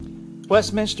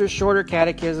Westminster Shorter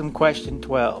Catechism, Question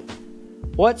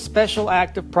 12. What special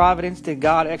act of providence did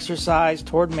God exercise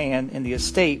toward man in the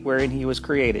estate wherein he was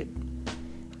created?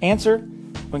 Answer: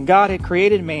 when God had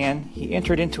created man, he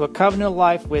entered into a covenant of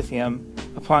life with him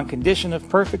upon condition of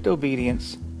perfect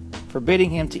obedience, forbidding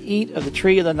him to eat of the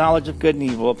tree of the knowledge of good and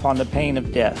evil upon the pain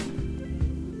of death.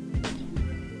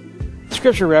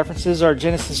 Scripture references are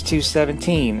Genesis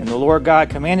 2:17, and the Lord God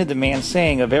commanded the man,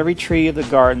 saying, of every tree of the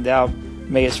garden thou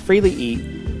mayest freely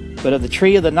eat, but of the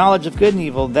tree of the knowledge of good and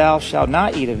evil thou shalt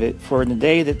not eat of it, for in the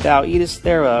day that thou eatest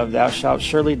thereof thou shalt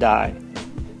surely die.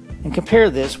 And compare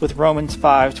this with Romans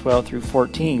 5:12 through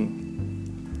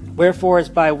 14. Wherefore, as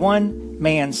by one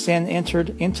man sin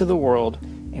entered into the world,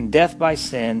 and death by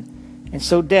sin, and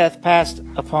so death passed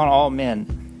upon all men,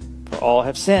 for all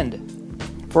have sinned.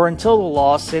 For until the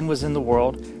law, sin was in the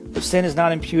world, but sin is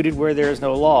not imputed where there is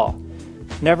no law.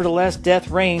 Nevertheless, death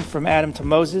reigned from Adam to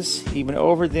Moses, even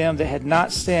over them that had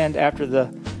not sinned after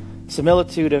the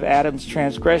similitude of Adam's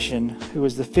transgression, who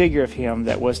was the figure of him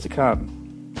that was to come.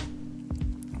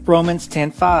 Romans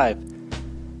 10:5.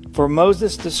 For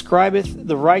Moses describeth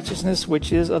the righteousness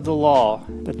which is of the law,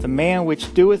 that the man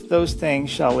which doeth those things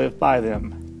shall live by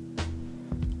them.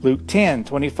 Luke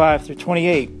 10:25 through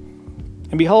 28.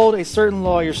 And behold, a certain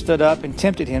lawyer stood up and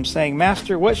tempted him, saying,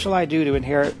 Master, what shall I do to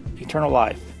inherit eternal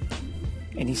life?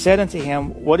 And he said unto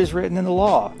him, What is written in the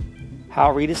law?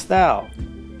 How readest thou?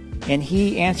 And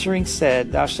he answering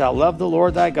said, Thou shalt love the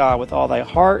Lord thy God with all thy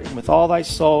heart, and with all thy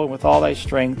soul, and with all thy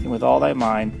strength, and with all thy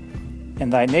mind,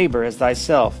 and thy neighbor as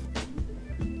thyself.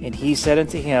 And he said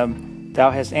unto him,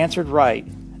 Thou hast answered right.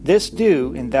 This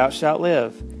do, and thou shalt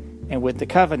live. And with the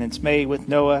covenants made with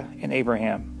Noah and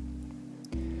Abraham.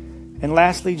 And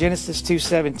lastly, Genesis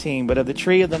 2:17, But of the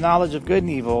tree of the knowledge of good and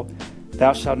evil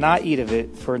thou shalt not eat of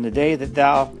it, for in the day that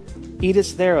thou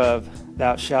eatest thereof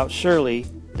thou shalt surely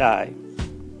die.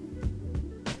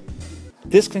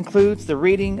 This concludes the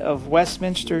reading of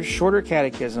Westminster's Shorter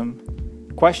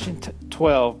Catechism, Question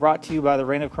 12, brought to you by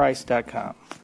thereignofchrist.com.